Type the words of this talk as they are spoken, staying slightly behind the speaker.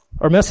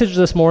Our message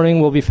this morning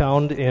will be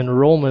found in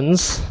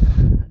Romans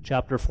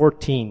chapter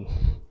 14.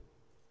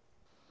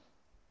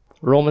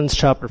 Romans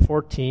chapter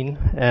 14,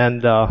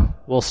 and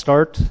we'll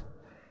start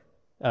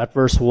at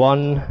verse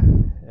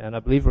 1, and I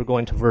believe we're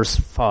going to verse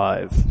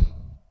 5.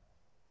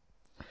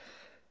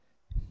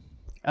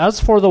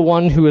 As for the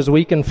one who is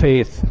weak in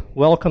faith,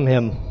 welcome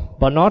him,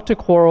 but not to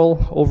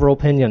quarrel over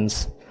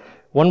opinions.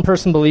 One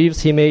person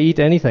believes he may eat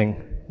anything,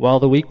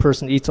 while the weak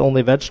person eats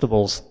only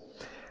vegetables.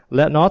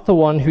 Let not the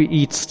one who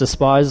eats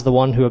despise the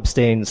one who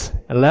abstains,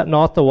 and let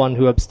not the one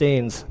who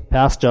abstains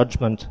pass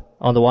judgment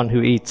on the one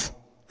who eats,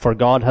 for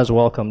God has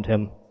welcomed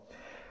him.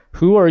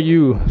 Who are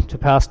you to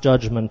pass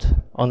judgment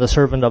on the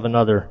servant of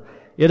another?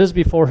 It is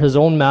before his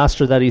own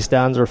master that he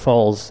stands or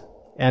falls,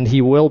 and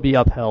he will be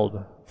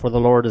upheld, for the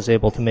Lord is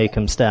able to make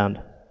him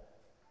stand.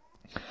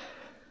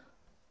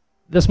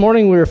 This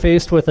morning we are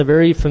faced with a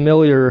very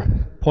familiar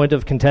point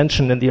of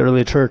contention in the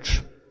early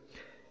church,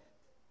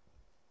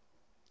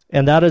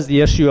 and that is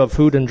the issue of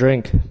food and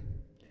drink.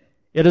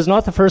 It is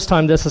not the first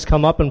time this has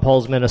come up in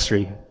Paul's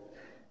ministry,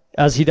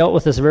 as he dealt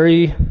with this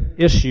very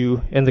issue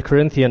in the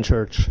Corinthian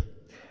church.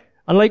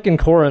 Unlike in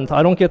Corinth,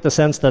 I don't get the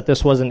sense that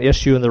this was an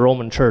issue in the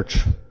Roman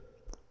church.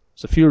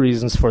 There's a few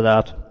reasons for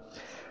that.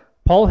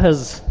 Paul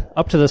has,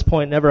 up to this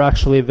point, never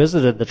actually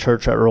visited the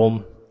church at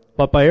Rome,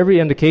 but by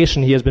every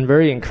indication he has been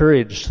very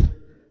encouraged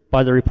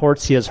by the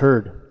reports he has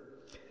heard.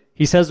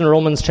 He says in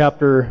Romans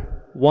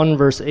chapter 1,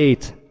 verse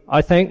 8,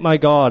 I thank my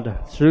God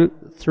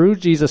through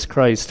Jesus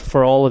Christ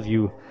for all of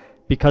you,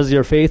 because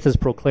your faith is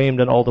proclaimed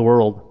in all the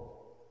world.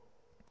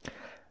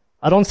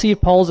 I don't see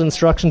Paul's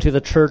instruction to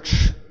the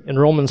church in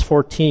Romans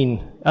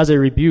 14 as a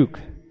rebuke,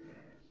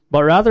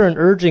 but rather an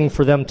urging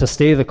for them to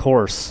stay the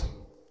course.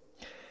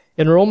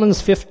 In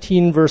Romans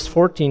 15, verse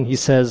 14, he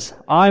says,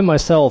 I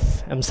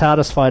myself am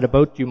satisfied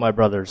about you, my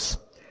brothers,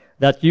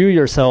 that you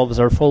yourselves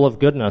are full of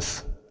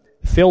goodness,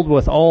 filled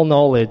with all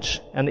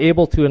knowledge, and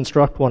able to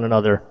instruct one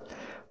another.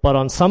 But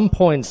on some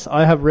points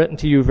I have written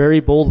to you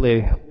very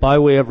boldly by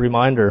way of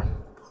reminder.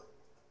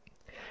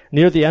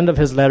 Near the end of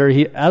his letter,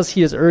 as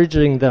he is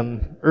urging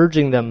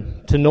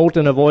them to note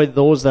and avoid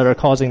those that are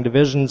causing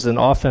divisions and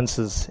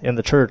offenses in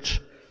the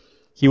church,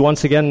 he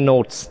once again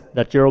notes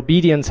that your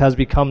obedience has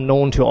become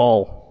known to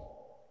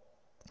all.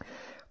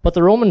 But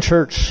the Roman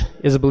church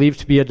is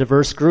believed to be a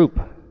diverse group,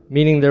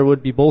 meaning there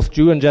would be both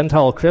Jew and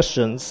Gentile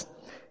Christians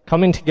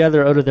coming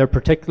together out of their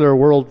particular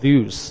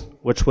worldviews,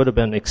 which would have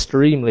been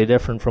extremely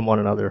different from one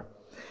another.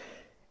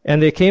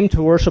 And they came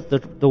to worship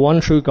the one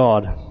true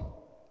God.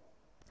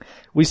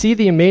 We see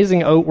the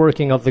amazing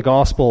outworking of the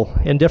gospel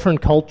in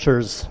different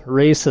cultures,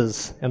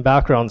 races, and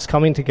backgrounds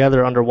coming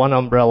together under one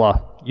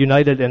umbrella,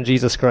 united in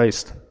Jesus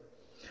Christ.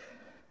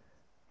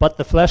 But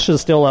the flesh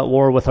is still at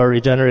war with our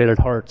regenerated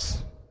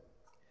hearts.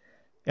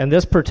 And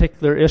this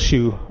particular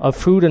issue of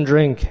food and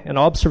drink and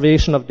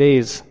observation of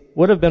days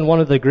would have been one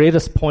of the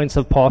greatest points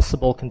of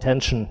possible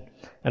contention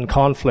and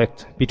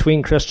conflict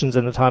between Christians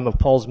in the time of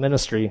Paul's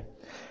ministry.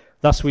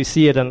 Thus we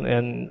see it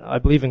in I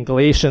believe in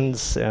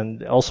Galatians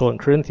and also in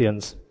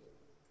Corinthians.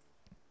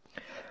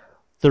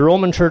 The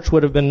Roman church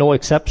would have been no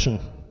exception.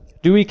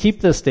 Do we keep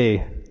this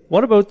day?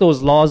 What about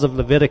those laws of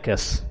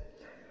Leviticus?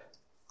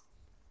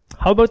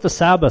 How about the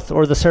Sabbath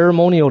or the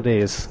ceremonial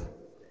days?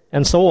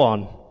 And so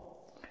on.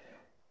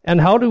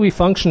 And how do we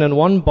function in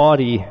one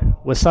body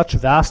with such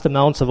vast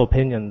amounts of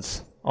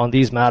opinions on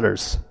these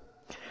matters?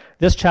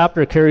 This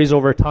chapter carries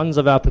over tons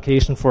of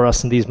application for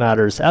us in these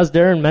matters. As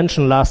Darren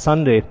mentioned last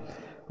Sunday,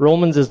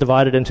 Romans is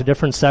divided into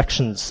different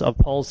sections of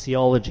Paul's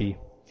theology.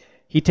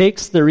 He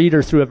takes the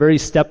reader through a very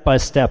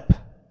step-by-step,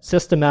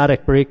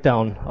 systematic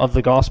breakdown of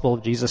the gospel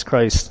of Jesus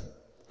Christ.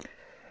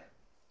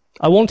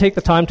 I won't take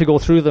the time to go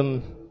through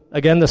them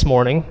again this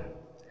morning,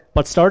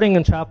 but starting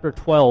in chapter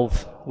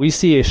 12, we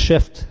see a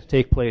shift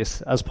take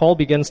place as Paul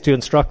begins to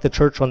instruct the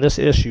church on this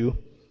issue,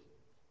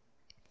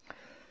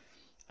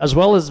 as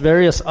well as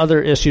various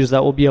other issues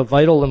that will be of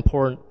vital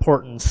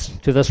importance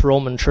to this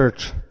Roman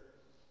church.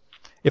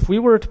 If we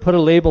were to put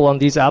a label on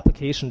these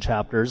application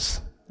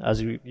chapters,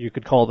 as you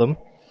could call them,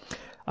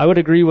 I would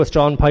agree with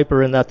John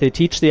Piper in that they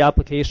teach the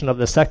application of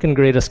the second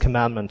greatest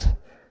commandment,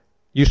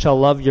 you shall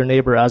love your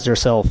neighbor as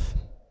yourself.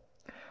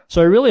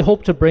 So I really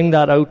hope to bring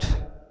that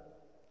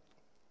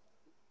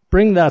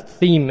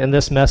theme in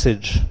this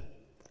message,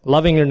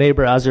 loving your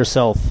neighbor as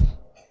yourself.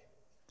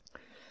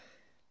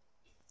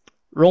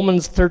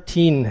 Romans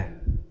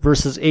 13,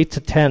 verses 8 to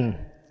 10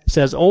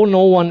 says, owe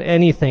no one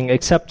anything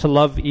except to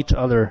love each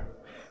other.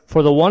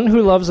 For the one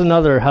who loves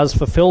another has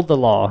fulfilled the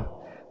law.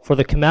 For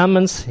the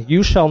commandments,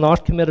 you shall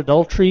not commit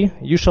adultery,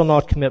 you shall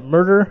not commit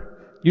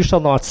murder, you shall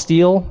not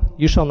steal,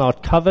 you shall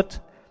not covet,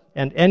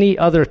 and any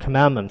other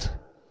commandment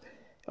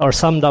are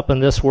summed up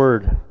in this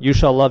word, you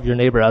shall love your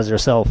neighbor as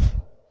yourself.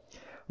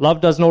 Love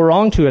does no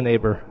wrong to a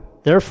neighbor.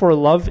 Therefore,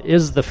 love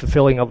is the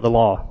fulfilling of the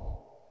law.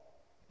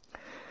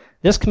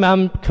 This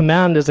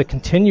command is a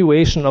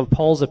continuation of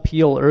Paul's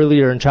appeal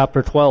earlier in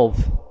chapter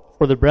 12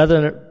 for the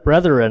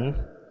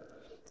brethren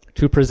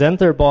to present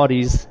their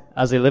bodies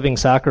as a living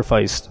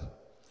sacrifice.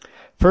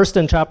 First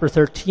in chapter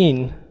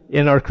 13,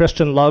 in our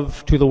Christian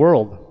love to the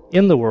world,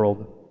 in the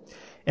world,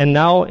 and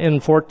now in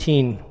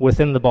 14,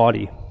 within the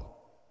body.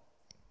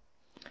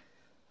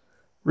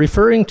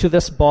 Referring to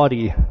this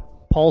body,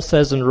 Paul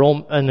says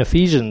in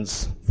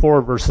Ephesians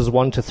 4, verses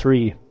 1 to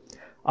 3,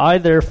 I,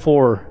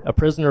 therefore, a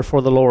prisoner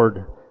for the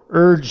Lord,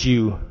 urge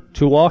you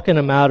to walk in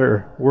a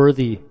manner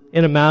worthy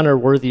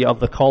of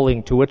the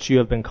calling to which you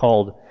have been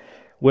called,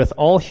 with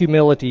all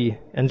humility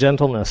and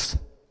gentleness,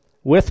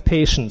 with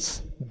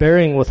patience,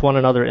 bearing with one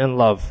another in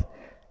love.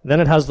 Then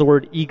it has the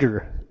word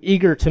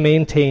eager to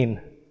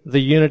maintain the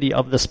unity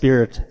of the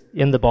Spirit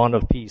in the bond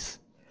of peace.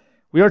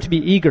 We are to be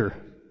eager.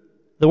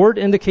 The word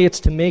indicates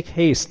to make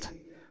haste,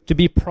 to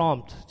be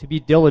prompt, to be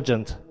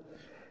diligent.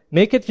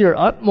 Make it your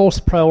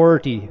utmost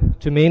priority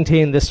to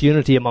maintain this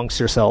unity amongst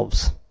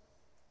yourselves.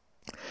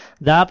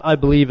 That, I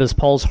believe, is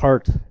Paul's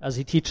heart as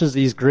he teaches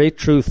these great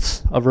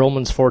truths of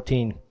Romans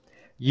 14.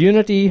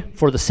 Unity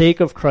for the sake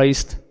of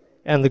Christ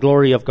and the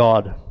glory of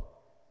God.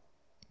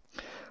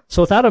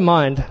 So with that in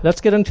mind,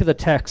 let's get into the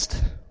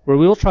text, where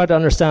we will try to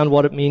understand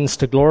what it means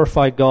to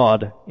glorify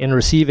God in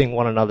receiving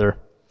one another.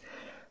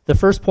 The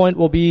first point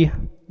will be,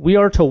 we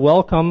are to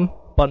welcome,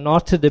 but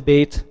not to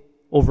debate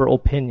over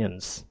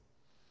opinions.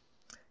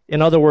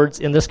 In other words,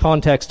 in this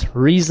context,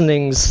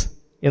 reasonings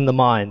in the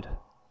mind.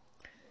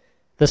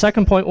 The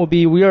second point will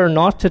be, we are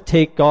not to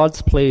take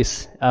God's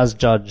place as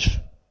judge.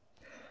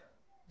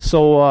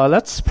 So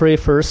let's pray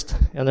first,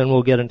 and then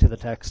we'll get into the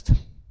text.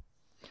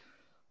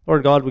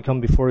 Lord God, we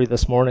come before you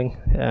this morning,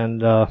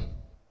 and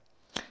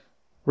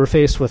we're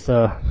faced with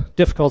a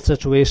difficult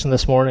situation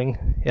this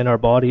morning in our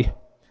body.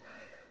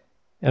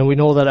 And we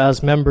know that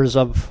as members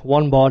of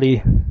one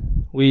body,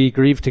 we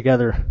grieve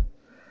together,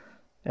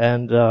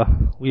 and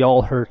we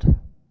all hurt.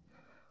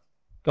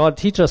 God,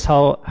 teach us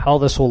how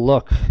this will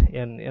look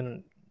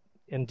in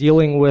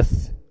dealing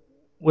with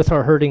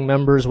our hurting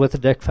members, with the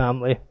Dyck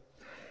family.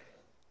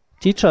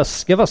 Teach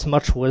us, give us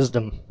much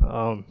wisdom.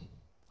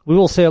 We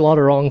will say a lot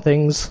of wrong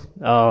things,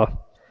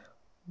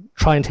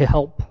 trying to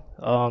help.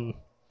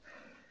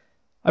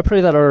 I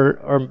pray that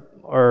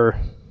our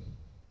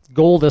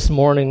goal this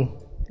morning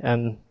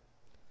and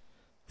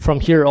from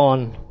here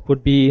on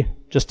would be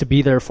just to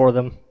be there for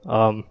them,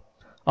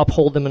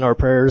 uphold them in our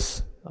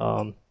prayers.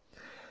 I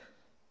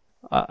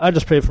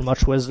just pray for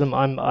much wisdom.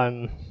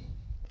 A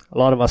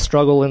lot of us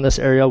struggle in this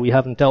area. We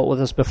haven't dealt with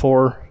this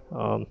before.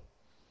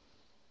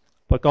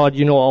 But God,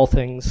 you know all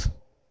things,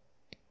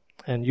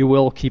 and you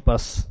will keep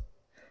us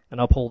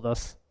and uphold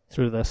us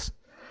through this.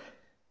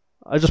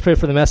 I just pray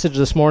for the message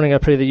this morning. I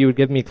pray that you would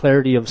give me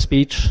clarity of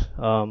speech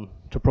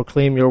to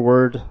proclaim your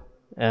word,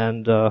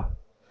 and that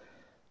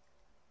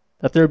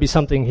there would be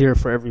something here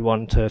for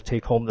everyone to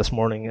take home this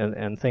morning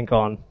and think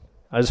on.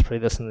 I just pray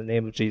this in the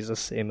name of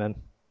Jesus. Amen.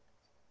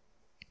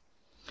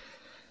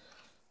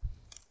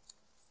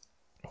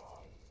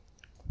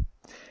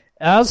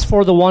 As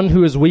for the one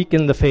who is weak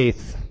in the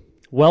faith,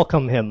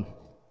 welcome him.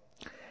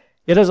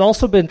 It has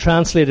also been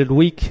translated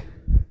weak.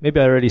 Maybe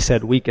I already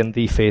said weak in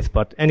the faith,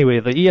 but anyway,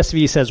 the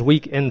ESV says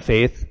weak in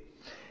faith.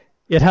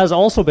 It has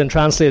also been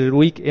translated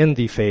weak in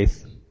the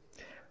faith.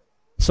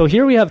 So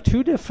here we have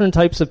two different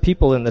types of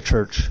people in the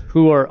church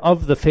who are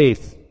of the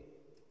faith.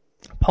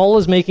 Paul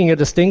is making a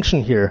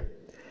distinction here.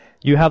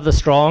 You have the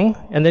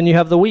strong, and then you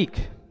have the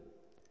weak.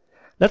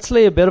 Let's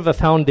lay a bit of a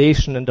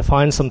foundation and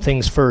define some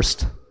things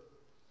first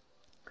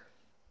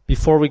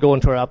before we go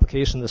into our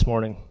application this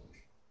morning.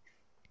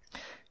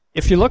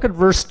 If you look at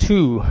verse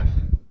 2,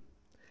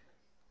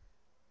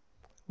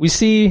 we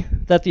see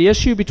that the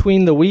issue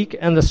between the weak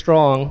and the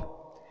strong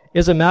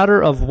is a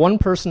matter of one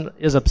person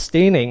is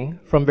abstaining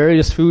from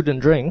various food and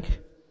drink,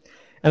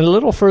 and a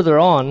little further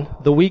on,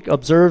 the weak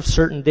observes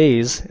certain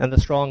days and the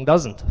strong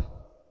doesn't.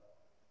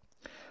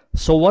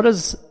 So what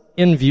is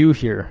in view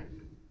here?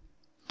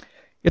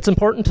 It's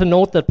important to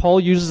note that Paul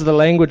uses the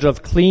language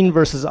of clean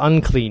versus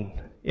unclean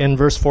in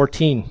verse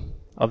 14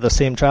 of the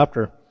same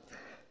chapter.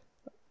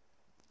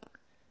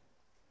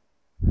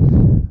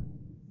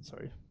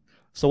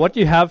 So what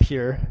you have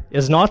here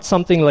is not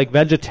something like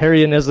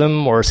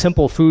vegetarianism or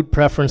simple food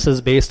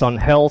preferences based on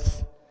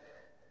health.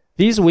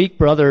 These weak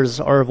brothers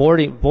are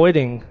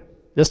avoiding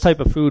this type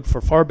of food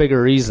for far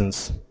bigger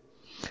reasons.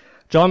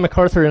 John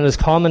MacArthur, in his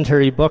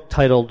commentary book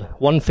titled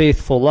One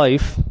Faithful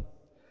Life,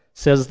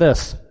 says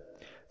this: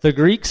 the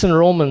Greeks and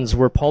Romans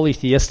were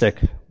polytheistic,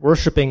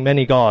 worshipping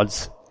many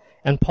gods,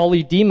 and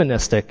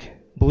polydemonistic,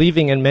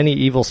 believing in many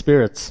evil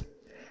spirits.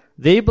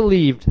 They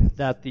believed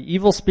that the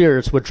evil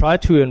spirits would try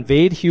to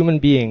invade human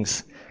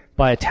beings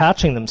by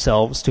attaching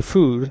themselves to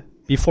food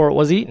before it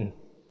was eaten,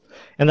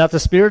 and that the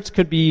spirits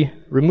could be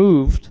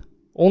removed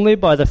only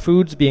by the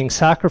foods being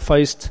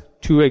sacrificed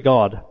to a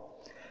god.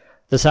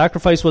 The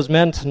sacrifice was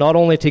meant not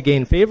only to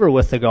gain favor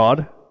with the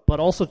god, but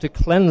also to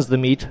cleanse the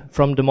meat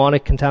from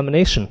demonic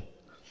contamination.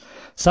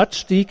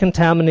 Such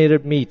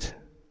decontaminated meat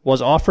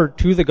was offered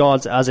to the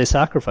gods as a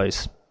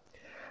sacrifice.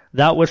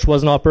 That which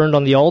was not burned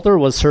on the altar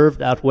was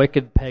served at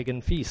wicked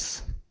pagan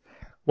feasts.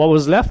 What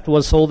was left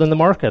was sold in the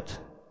market.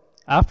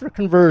 After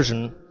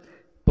conversion,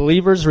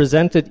 believers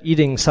resented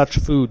eating such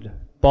food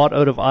bought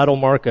out of idol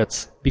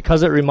markets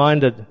because it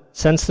reminded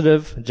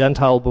sensitive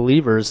Gentile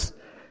believers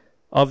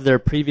of their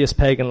previous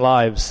pagan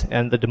lives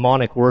and the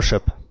demonic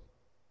worship.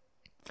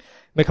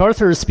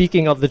 MacArthur is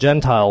speaking of the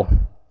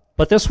Gentile,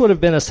 but this would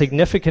have been a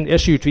significant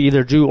issue to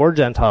either Jew or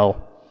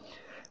Gentile.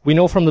 We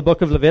know from the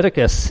book of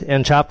Leviticus,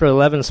 in chapter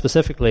 11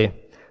 specifically,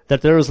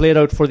 that there was laid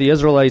out for the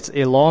Israelites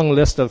a long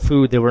list of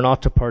food they were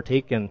not to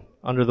partake in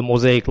under the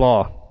Mosaic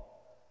law.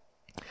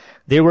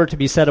 They were to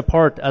be set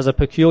apart as a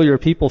peculiar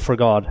people for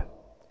God.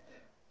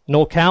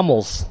 No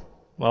camels.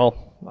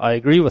 Well, I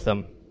agree with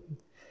them.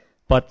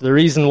 But the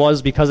reason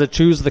was because it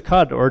chews the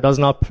cud,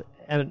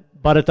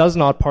 but it does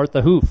not part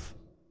the hoof.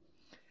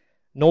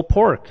 No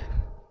pork.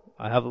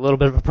 I have a little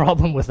bit of a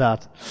problem with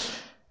that.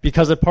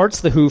 Because it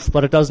parts the hoof,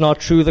 but it does not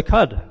chew the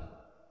cud.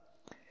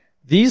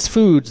 These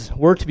foods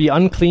were to be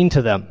unclean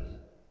to them.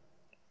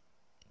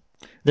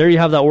 There you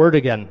have that word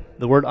again,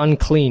 the word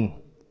unclean.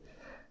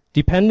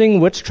 Depending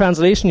which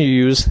translation you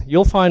use,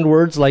 you'll find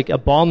words like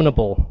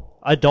abominable,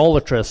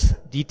 idolatrous,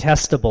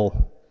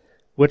 detestable,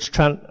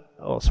 to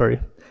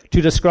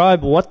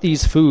describe what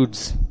these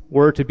foods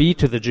were to be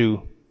to the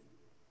Jew.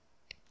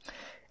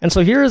 And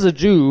so here is a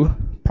Jew,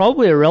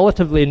 probably a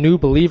relatively new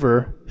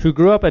believer, who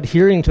grew up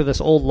adhering to this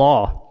old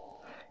law.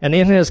 And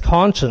in his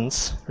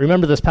conscience,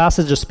 remember this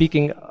passage is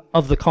speaking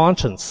of the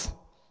conscience,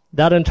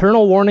 that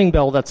internal warning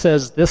bell that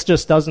says, this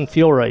just doesn't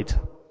feel right.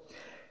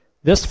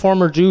 This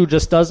former Jew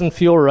just doesn't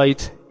feel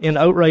right in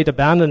outright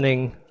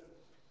abandoning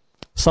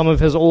some of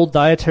his old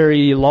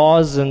dietary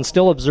laws and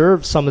still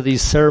observe some of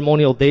these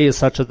ceremonial days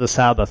such as the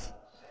Sabbath.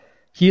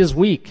 He is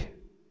weak,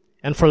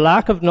 and for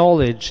lack of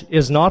knowledge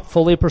is not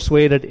fully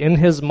persuaded in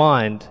his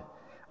mind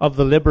of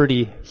the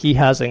liberty he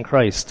has in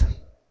Christ.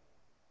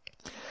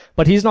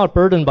 But he's not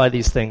burdened by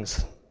these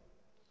things.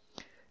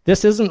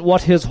 This isn't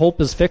what his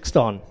hope is fixed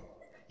on.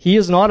 He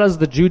is not as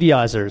the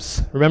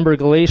Judaizers. Remember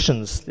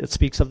Galatians, it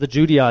speaks of the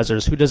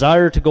Judaizers who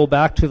desire to go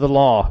back to the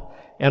law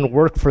and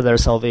work for their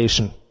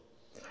salvation.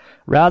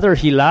 Rather,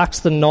 he lacks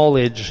the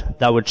knowledge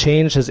that would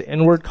change his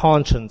inward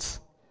conscience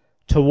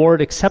toward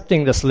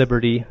accepting this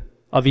liberty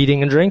of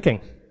eating and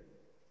drinking.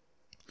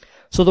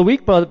 So the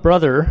weak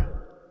brother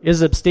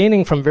is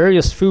abstaining from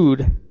various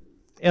food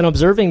and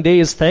observing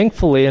days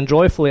thankfully and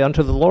joyfully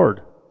unto the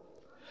Lord.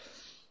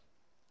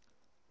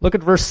 Look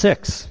at verse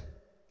 6.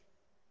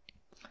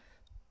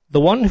 The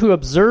one who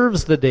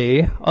observes the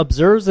day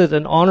observes it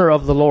in honor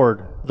of the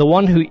Lord. The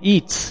one who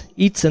eats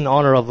in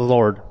honor of the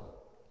Lord.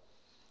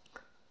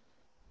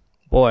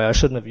 Boy, I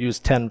shouldn't have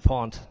used 10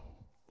 font.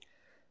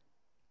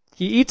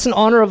 He eats in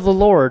honor of the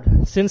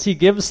Lord, since he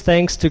gives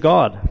thanks to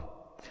God,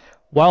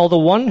 while the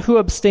one who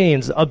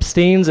abstains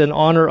in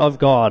honor of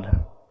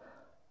God.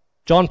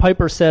 John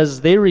Piper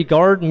says, they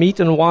regard meat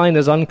and wine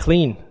as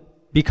unclean,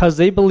 because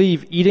they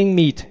believe eating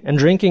meat and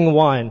drinking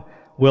wine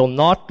will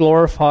not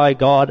glorify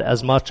God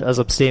as much as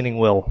abstaining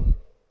will.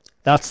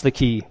 That's the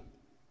key.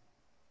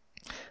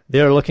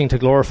 They are looking to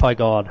glorify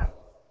God.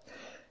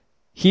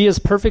 He is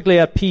perfectly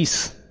at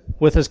peace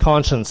with his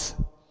conscience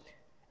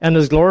and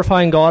is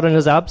glorifying God in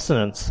his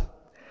abstinence.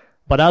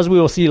 But as we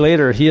will see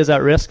later, he is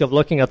at risk of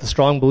looking at the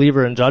strong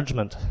believer in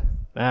judgment.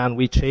 Man,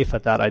 we chafe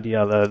at that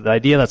idea, the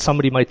idea that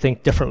somebody might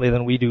think differently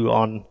than we do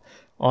on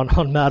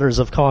matters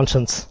of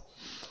conscience.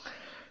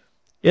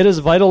 It is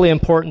vitally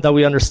important that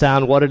we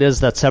understand what it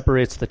is that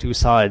separates the two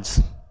sides.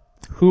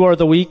 Who are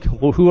the weak?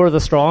 Who are the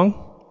strong?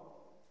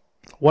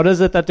 What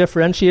is it that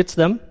differentiates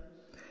them?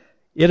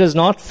 It is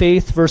not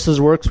faith versus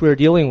works we are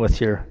dealing with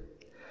here.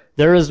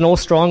 There is no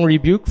strong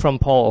rebuke from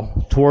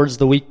Paul towards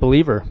the weak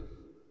believer.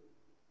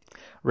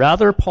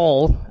 Rather,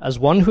 Paul, as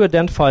one who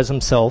identifies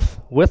himself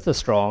with the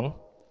strong,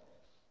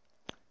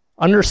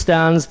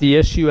 understands the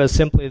issue as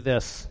simply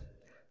this: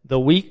 the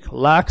weak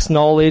lacks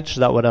knowledge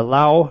that would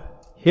allow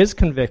his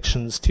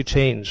convictions to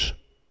change.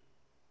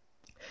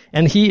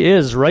 And he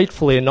is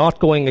rightfully not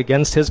going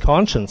against his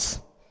conscience.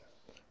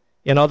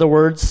 In other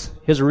words,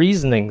 his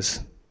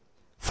reasonings,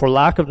 for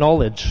lack of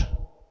knowledge.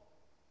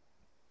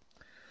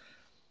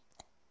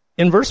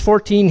 In verse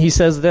 14, he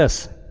says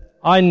this: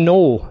 I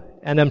know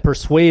and am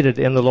persuaded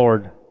in the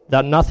Lord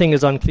that nothing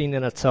is unclean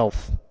in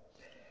itself.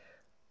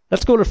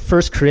 Let's go to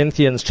 1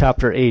 Corinthians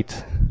chapter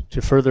 8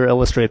 to further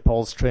illustrate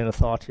Paul's train of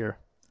thought here.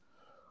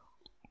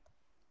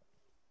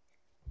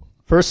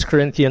 1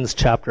 Corinthians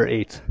chapter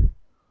 8.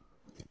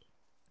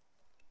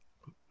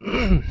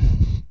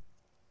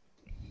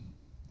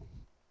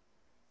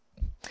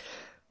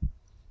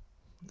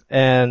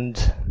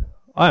 And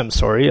I'm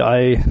sorry,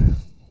 I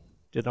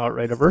did not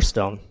write a verse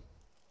down.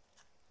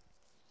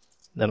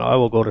 Then I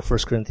will go to 1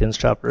 Corinthians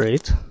chapter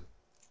 8.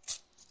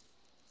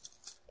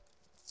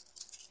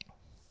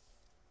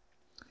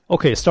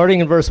 Okay, starting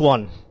in verse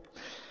 1.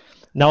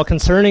 Now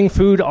concerning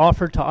food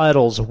offered to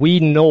idols, we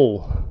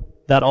know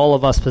that all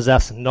of us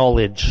possess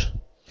knowledge.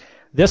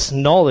 This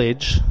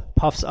knowledge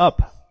puffs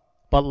up,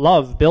 but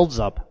love builds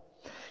up.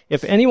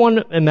 If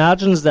anyone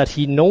imagines that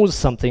he knows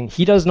something,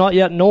 he does not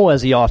yet know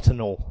as he ought to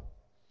know.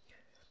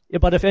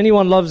 But if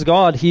anyone loves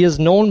God, he is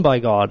known by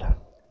God.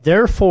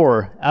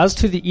 Therefore, as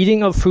to the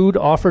eating of food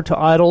offered to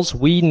idols,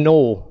 we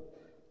know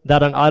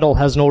that an idol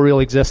has no real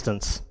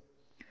existence,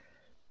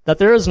 that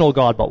there is no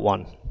God but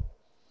one.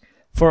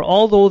 For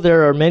although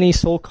there are many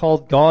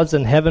so-called gods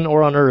in heaven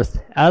or on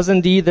earth, as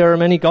indeed there are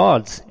many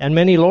gods and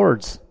many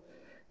lords,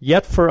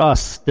 yet for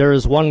us there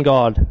is one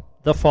God,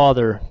 the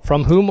Father,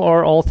 from whom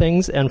are all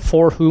things and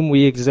for whom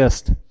we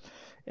exist,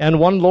 and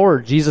one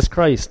Lord, Jesus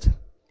Christ,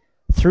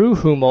 through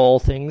whom are all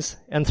things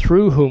and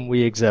through whom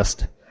we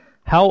exist.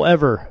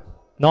 However,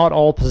 not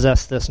all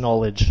possess this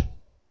knowledge.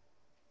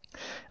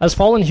 As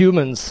fallen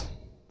humans,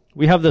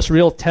 we have this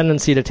real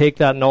tendency to take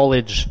that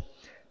knowledge,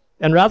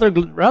 and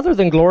rather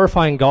than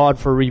glorifying God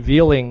for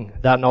revealing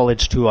that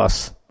knowledge to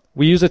us,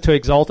 we use it to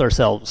exalt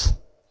ourselves.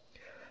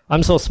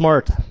 I'm so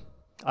smart.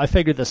 I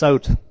figured this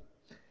out.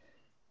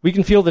 We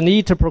can feel the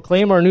need to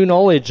proclaim our new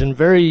knowledge in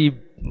very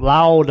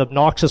loud,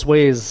 obnoxious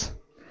ways.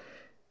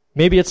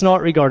 Maybe it's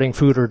not regarding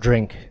food or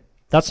drink.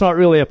 That's not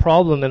really a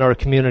problem in our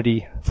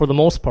community for the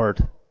most part.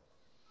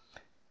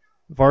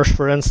 Varsh,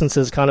 for instance,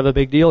 is kind of a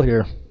big deal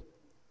here.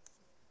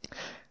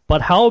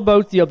 But how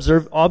about the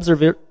observance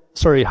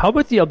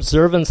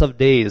of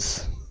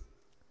days?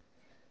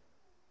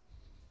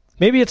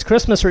 Maybe it's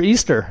Christmas or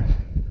Easter,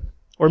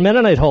 or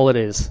Mennonite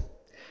holidays.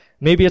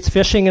 Maybe it's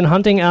fishing and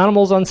hunting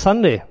animals on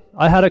Sunday.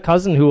 I had a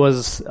cousin who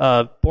was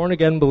a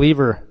born-again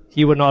believer.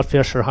 He would not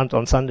fish or hunt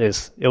on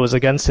Sundays. It was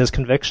against his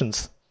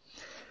convictions.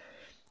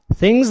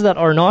 Things that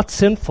are not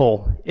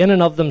sinful in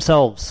and of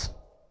themselves.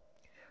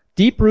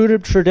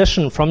 Deep-rooted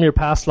tradition from your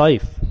past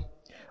life.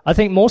 I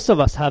think most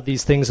of us have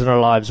these things in our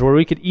lives where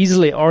we could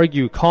easily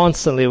argue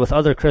constantly with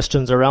other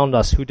Christians around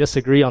us who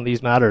disagree on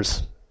these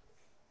matters.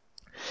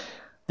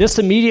 This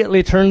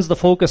immediately turns the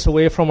focus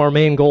away from our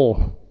main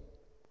goal.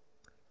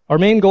 Our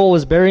main goal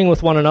is bearing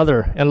with one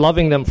another and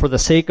loving them for the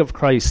sake of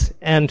Christ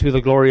and to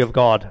the glory of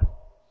God.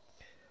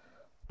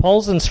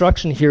 Paul's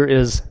instruction here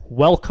is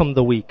welcome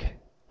the weak,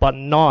 but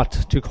not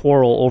to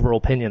quarrel over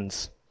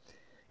opinions.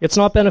 It's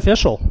not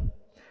beneficial.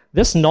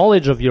 This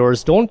knowledge of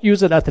yours, don't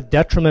use it at the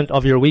detriment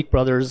of your weak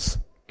brother's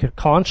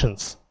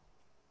conscience.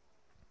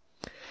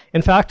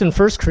 In fact, in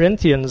 1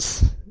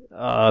 Corinthians,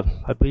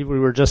 I believe we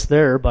were just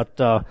there, but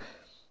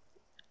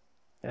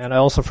and I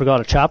also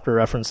forgot a chapter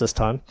reference this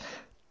time.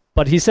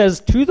 But he says,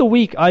 to the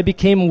weak I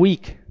became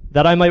weak,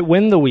 that I might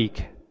win the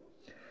weak.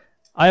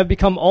 I have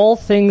become all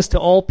things to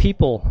all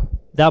people,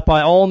 that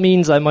by all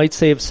means I might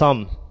save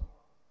some.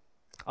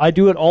 I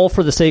do it all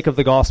for the sake of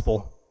the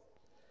gospel,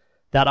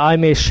 that I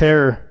may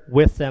share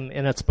with them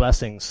in its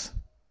blessings.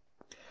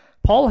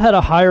 Paul had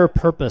a higher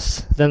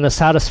purpose than the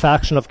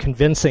satisfaction of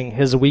convincing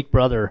his weak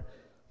brother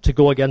to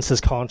go against his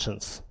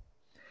conscience.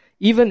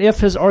 Even if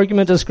his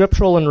argument is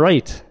scriptural and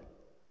right,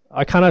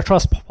 I kind of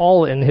trust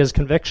Paul in his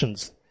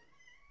convictions,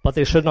 but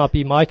they should not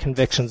be my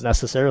convictions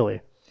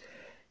necessarily.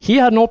 He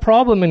had no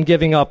problem in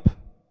giving up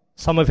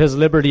some of his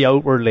liberty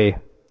outwardly.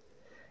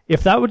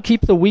 If that would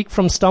keep the weak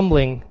from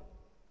stumbling,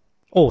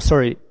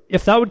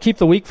 if that would keep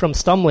the weak from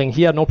stumbling,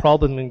 he had no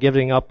problem in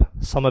giving up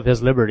some of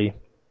his liberty.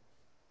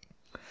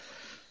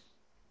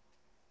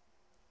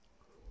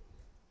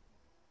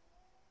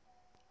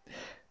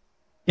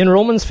 In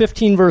Romans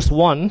 15 verse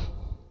 1,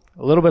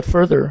 a little bit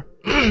further,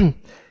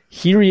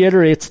 he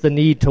reiterates the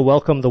need to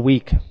welcome the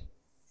weak.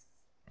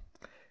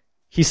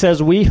 He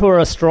says, we who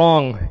are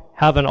strong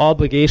have an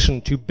obligation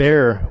to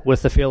bear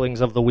with the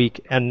failings of the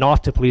weak and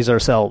not to please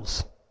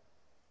ourselves.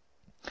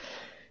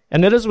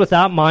 And it is with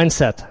that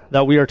mindset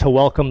that we are to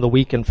welcome the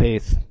weak in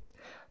faith.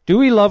 Do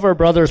we love our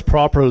brothers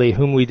properly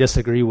whom we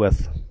disagree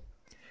with?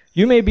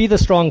 You may be the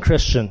strong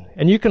Christian,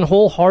 and you can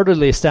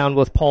wholeheartedly stand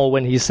with Paul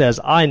when he says,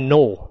 I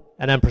know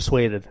and am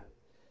persuaded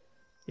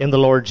in the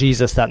Lord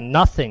Jesus that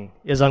nothing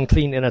is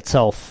unclean in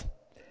itself.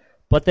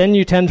 But then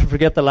you tend to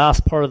forget the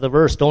last part of the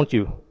verse, don't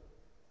you?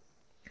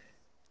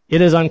 It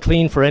is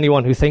unclean for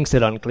anyone who thinks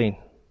it unclean.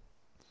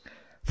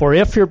 For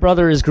if your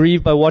brother is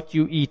grieved by what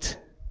you eat,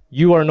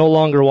 you are no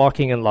longer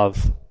walking in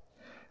love.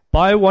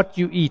 By what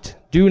you eat,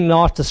 do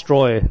not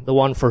destroy the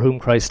one for whom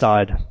Christ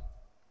died.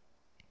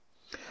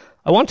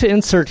 I want to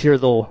insert here,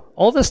 though,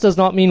 all this does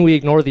not mean we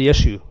ignore the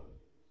issue,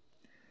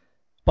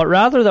 but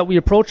rather that we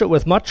approach it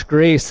with much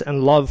grace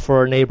and love for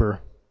our neighbor.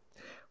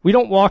 We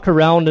don't walk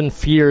around in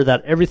fear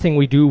that everything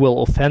we do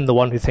will offend the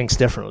one who thinks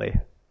differently.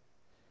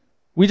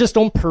 We just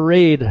don't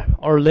parade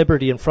our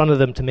liberty in front of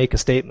them to make a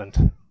statement.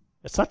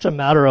 It's such a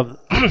matter of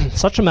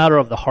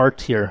the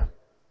heart here.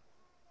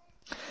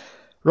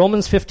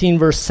 Romans 15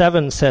 verse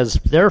 7 says,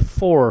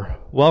 therefore,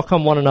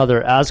 welcome one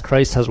another as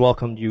Christ has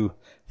welcomed you,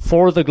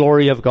 for the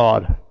glory of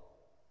God.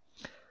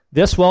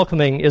 This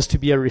welcoming is to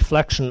be a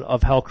reflection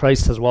of how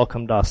Christ has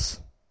welcomed us.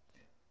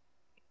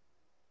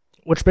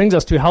 Which brings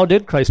us to, how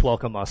did Christ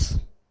welcome us?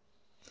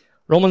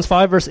 Romans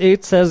 5 verse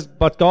 8 says,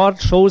 but God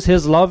shows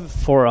his love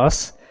for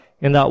us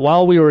in that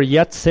while we were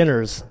yet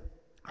sinners,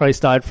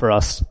 Christ died for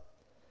us.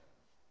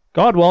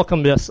 God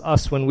welcomed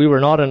us when we were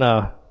not in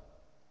a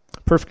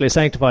perfectly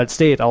sanctified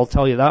state, I'll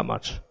tell you that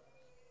much.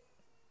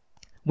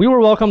 We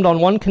were welcomed on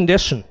one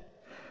condition,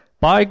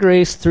 by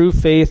grace through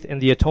faith in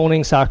the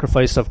atoning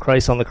sacrifice of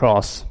Christ on the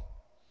cross.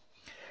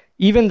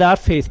 Even that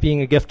faith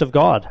being a gift of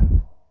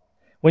God.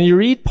 When you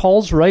read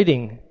Paul's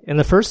writing, in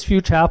the first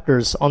few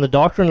chapters on the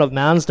doctrine of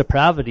man's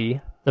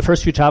depravity, the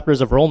first few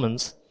chapters of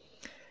Romans,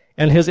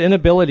 and his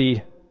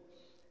inability,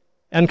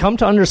 and come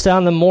to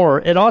understand them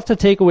more, it ought to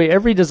take away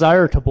every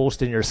desire to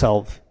boast in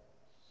yourself.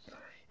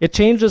 It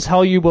changes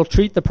how you will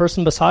treat the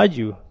person beside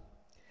you.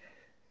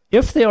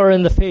 If they are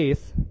in the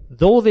faith,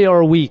 though they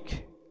are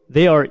weak,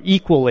 they are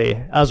equally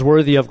as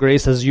worthy of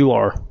grace as you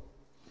are.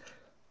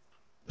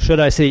 Should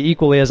I say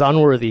equally as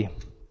unworthy?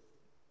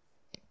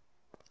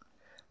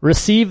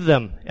 Receive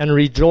them and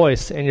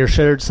rejoice in your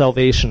shared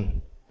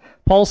salvation.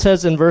 Paul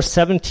says in verse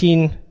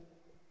 17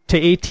 to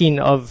 18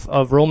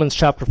 of Romans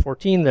chapter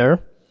 14 there,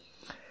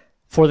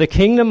 "For the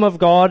kingdom of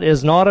God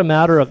is not a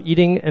matter of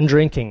eating and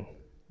drinking,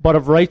 but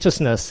of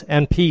righteousness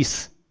and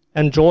peace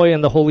and joy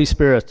in the Holy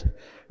Spirit.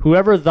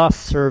 Whoever thus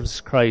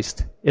serves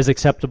Christ is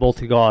acceptable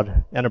to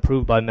God and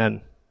approved by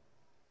men."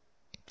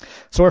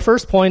 So our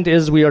first point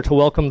is we are to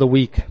welcome the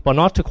weak, but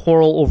not to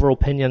quarrel over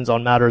opinions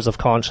on matters of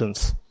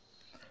conscience.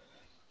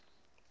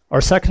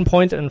 Our second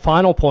point and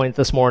final point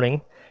this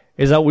morning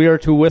is that we are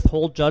to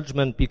withhold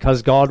judgment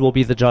because God will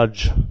be the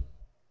judge.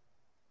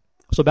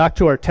 So back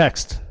to our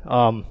text,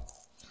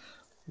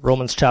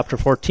 Romans chapter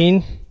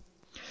 14,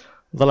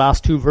 the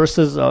last two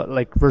verses,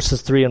 like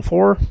verses 3 and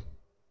 4.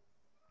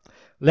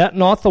 "Let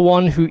not the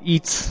one who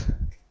eats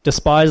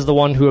despise the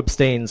one who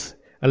abstains,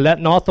 and let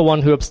not the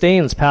one who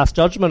abstains pass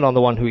judgment on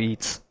the one who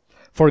eats,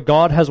 for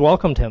God has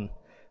welcomed him.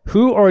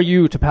 Who are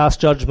you to pass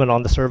judgment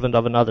on the servant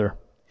of another?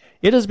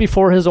 It is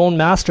before his own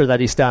master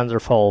that he stands or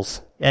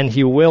falls, and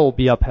he will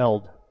be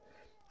upheld,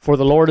 for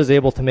the Lord is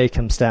able to make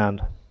him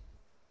stand."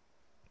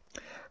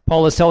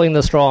 Paul is telling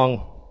the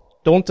strong,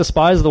 don't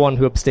despise the one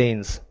who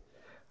abstains.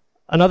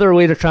 Another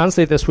way to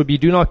translate this would be,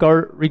 do not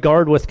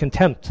regard with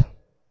contempt.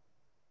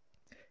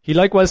 He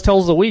likewise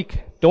tells the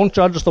weak, don't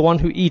judge the one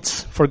who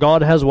eats, for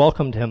God has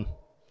welcomed him.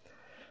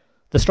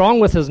 The strong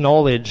with his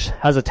knowledge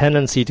has a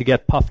tendency to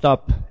get puffed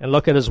up and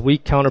look at his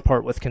weak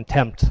counterpart with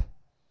contempt.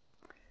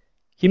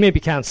 He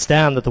maybe can't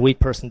stand that the weak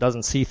person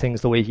doesn't see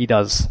things the way he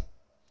does.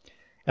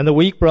 And the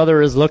weak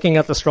brother is looking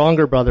at the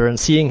stronger brother and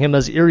seeing him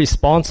as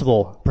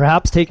irresponsible,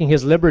 perhaps taking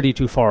his liberty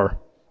too far.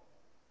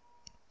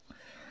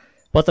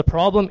 But the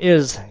problem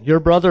is, your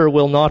brother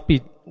will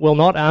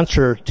not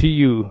answer to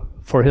you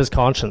for his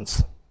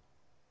conscience.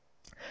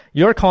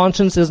 Your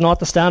conscience is not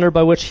the standard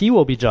by which he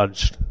will be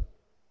judged.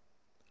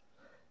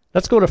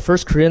 Let's go to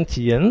 1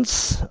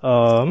 Corinthians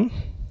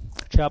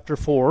chapter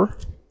 4.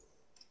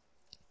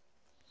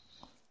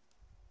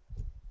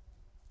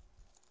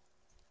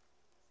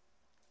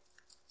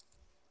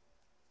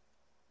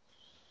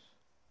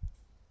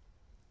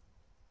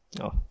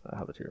 Oh, I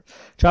have it here.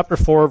 Chapter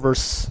 4,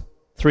 verse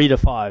 3 to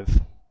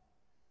 5.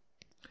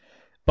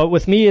 "But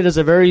with me it is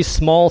a very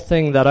small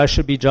thing that I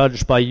should be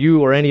judged by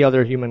you or any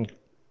other human,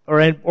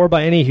 or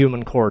by any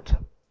human court.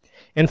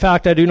 In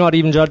fact, I do not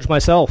even judge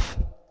myself,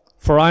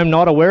 for I am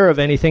not aware of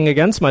anything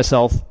against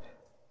myself,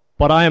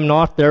 but I am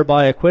not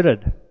thereby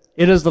acquitted.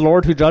 It is the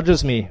Lord who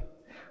judges me.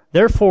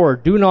 Therefore,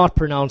 do not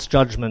pronounce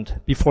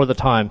judgment before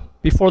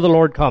the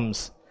Lord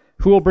comes,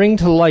 who will bring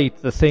to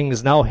light the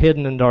things now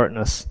hidden in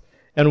darkness,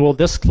 and will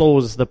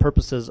disclose the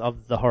purposes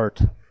of the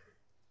heart.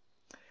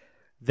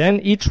 Then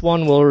each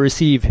one will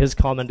receive his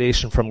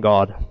commendation from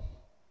God."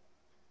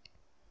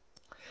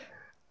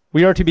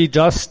 We are to be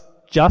just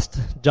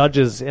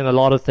judges in a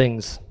lot of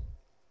things,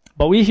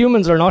 but we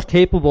humans are not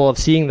capable of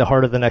seeing the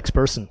heart of the next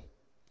person.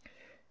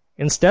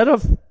 Instead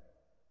of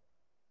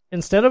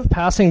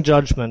passing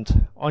judgment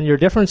on your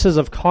differences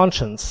of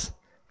conscience,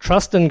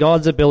 trust in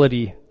God's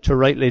ability to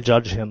rightly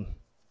judge him.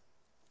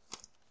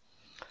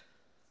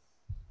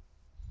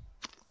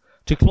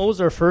 To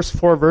close our first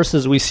 4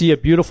 verses, we see a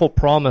beautiful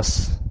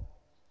promise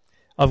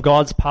of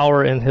God's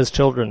power in his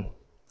children.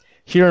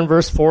 Here in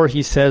verse 4,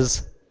 he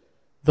says,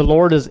 the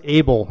Lord is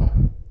able.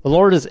 The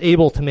Lord is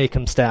able to make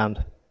him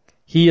stand.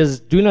 He is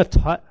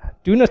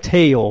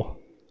dunateo,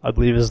 I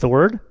believe is the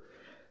word,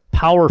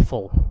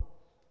 powerful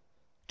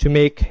to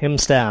make him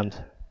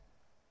stand.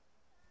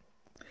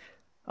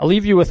 I'll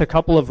leave you with a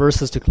couple of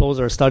verses to close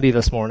our study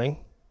this morning.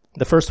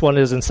 The first one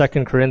is in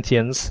 2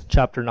 Corinthians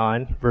chapter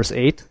 9, verse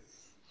 8.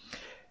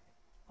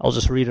 I'll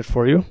just read it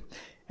for you.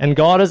 "And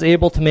God is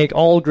able to make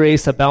all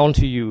grace abound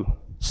to you,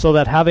 so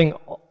that having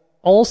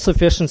all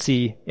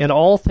sufficiency in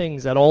all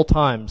things at all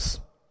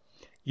times,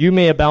 you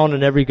may abound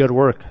in every good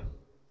work."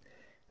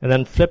 And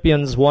then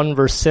Philippians 1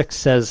 verse 6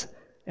 says,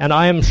 "And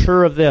I am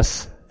sure of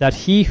this,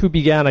 that he who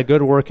began a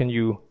good work in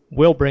you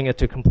will bring it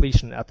to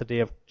completion at the day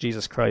of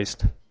Jesus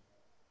Christ."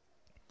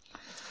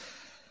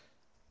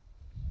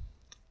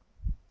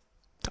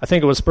 I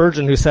think it was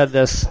Spurgeon who said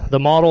this, "The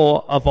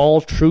motto of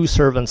all true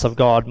servants of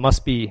God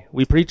must be,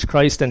 we preach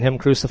Christ and him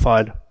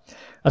crucified.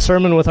 A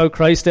sermon without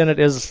Christ in it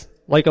is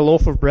like a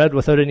loaf of bread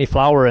without any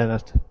flour in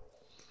it.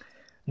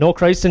 No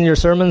Christ in your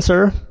sermon,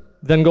 sir?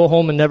 Then go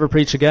home and never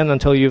preach again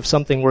until you have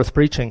something worth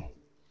preaching."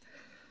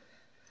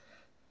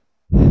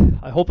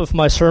 I hope if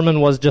my sermon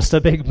was just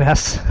a big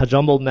mess, a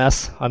jumbled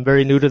mess, I'm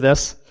very new to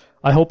this,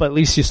 I hope at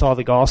least you saw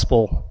the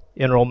gospel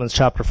in Romans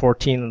chapter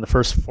 14 in the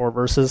first 4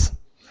 verses.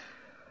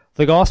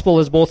 The gospel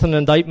is both an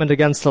indictment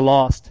against the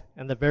lost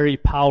and the very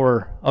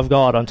power of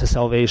God unto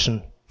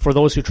salvation for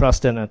those who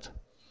trust in it,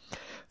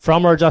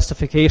 from our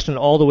justification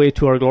all the way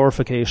to our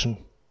glorification.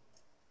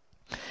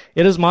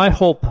 It is my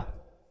hope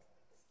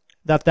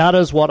that that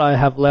is what I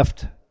have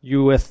left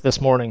you with this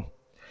morning.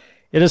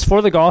 It is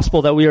for the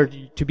gospel that we are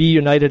to be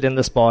united in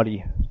this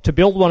body, to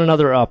build one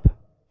another up,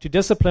 to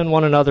discipline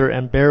one another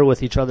and bear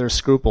with each other's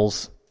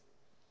scruples.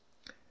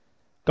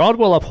 God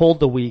will uphold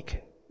the weak.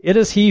 It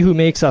is He who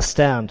makes us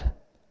stand.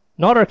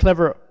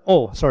 It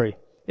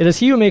is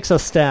He who makes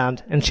us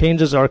stand and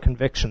changes our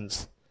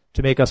convictions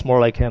to make us more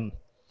like Him.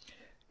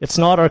 It's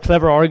not our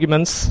clever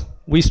arguments.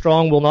 We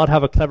strong will not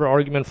have a clever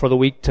argument for the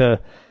weak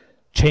to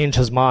change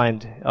his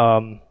mind.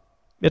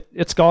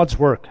 It's God's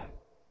work.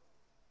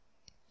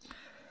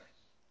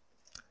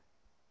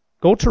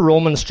 Go to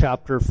Romans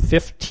chapter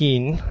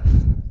 15,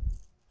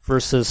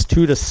 verses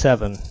 2 to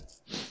 7.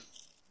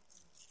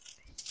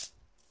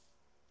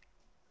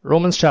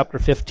 Romans chapter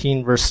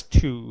 15, verse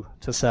 2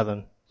 to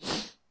 7.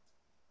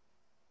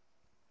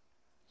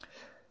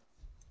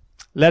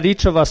 Let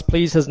each of us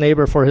please his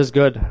neighbor for his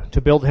good,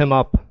 to build him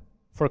up.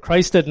 For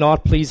Christ did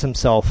not please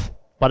himself,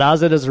 but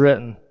as it is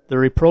written, the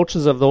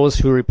reproaches of those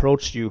who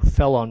reproached you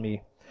fell on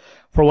me.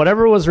 For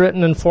whatever was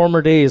written in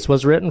former days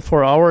was written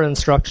for our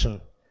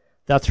instruction,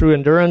 that through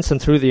endurance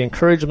and through the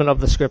encouragement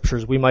of the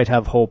Scriptures we might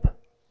have hope.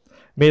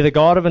 May the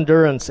God of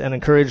endurance and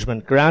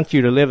encouragement grant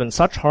you to live in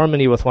such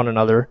harmony with one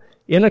another,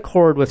 in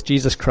accord with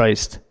Jesus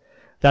Christ,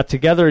 that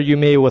together you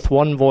may with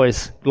one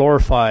voice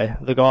glorify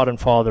the God and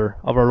Father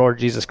of our Lord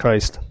Jesus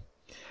Christ.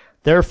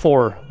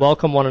 Therefore,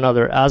 welcome one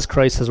another as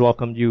Christ has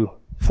welcomed you,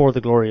 for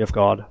the glory of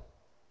God.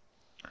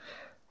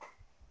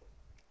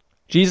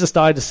 Jesus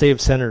died to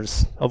save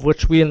sinners, of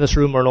which we in this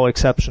room are no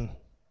exception.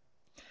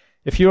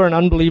 If you are an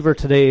unbeliever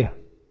today,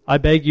 I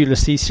beg you to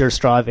cease your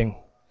striving.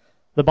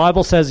 The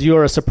Bible says you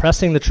are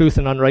suppressing the truth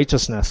in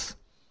unrighteousness.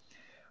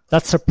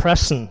 That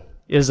suppression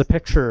is a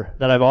picture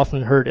that I've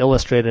often heard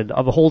illustrated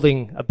of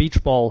holding a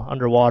beach ball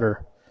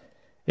underwater.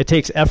 It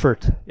takes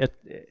effort.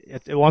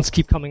 It wants to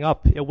keep coming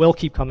up. It will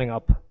keep coming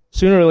up.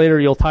 Sooner or later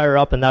you'll tire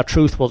up and that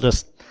truth will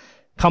just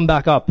come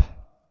back up.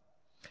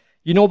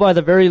 You know by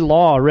the very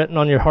law written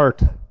on your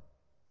heart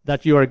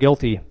that you are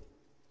guilty.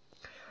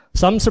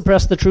 Some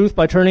suppress the truth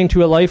by turning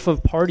to a life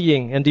of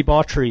partying and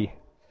debauchery.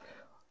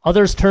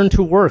 Others turn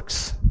to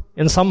works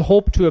in some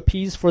hope to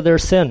appease for their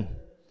sin.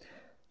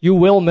 You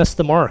will miss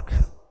the mark.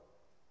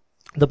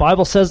 The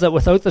Bible says that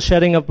without the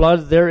shedding of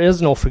blood, there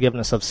is no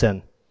forgiveness of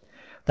sin.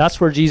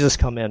 That's where Jesus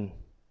come in.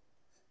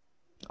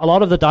 A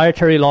lot of the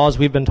dietary laws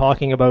we've been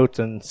talking about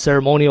and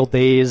ceremonial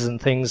days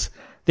and things,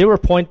 they were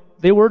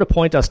to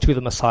point us to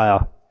the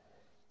Messiah.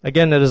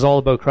 Again, it is all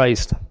about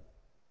Christ.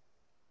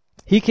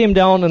 He came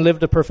down and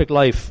lived a perfect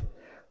life,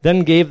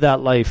 then gave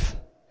that life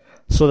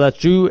so that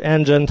Jew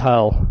and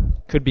Gentile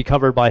could be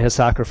covered by his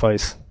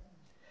sacrifice.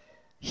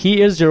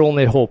 He is your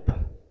only hope.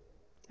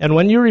 And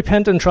when you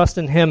repent and trust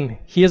in him,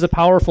 he is a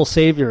powerful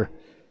Savior.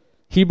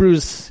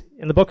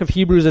 In the book of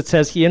Hebrews, it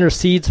says he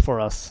intercedes for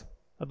us.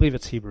 I believe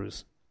it's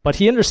Hebrews. But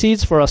he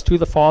intercedes for us to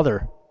the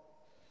Father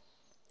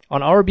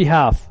on our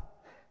behalf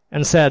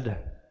and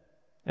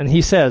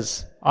he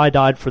says, I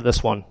died for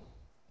this one.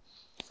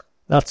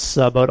 That's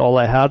about all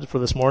I had for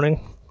this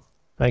morning.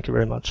 Thank you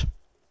very much.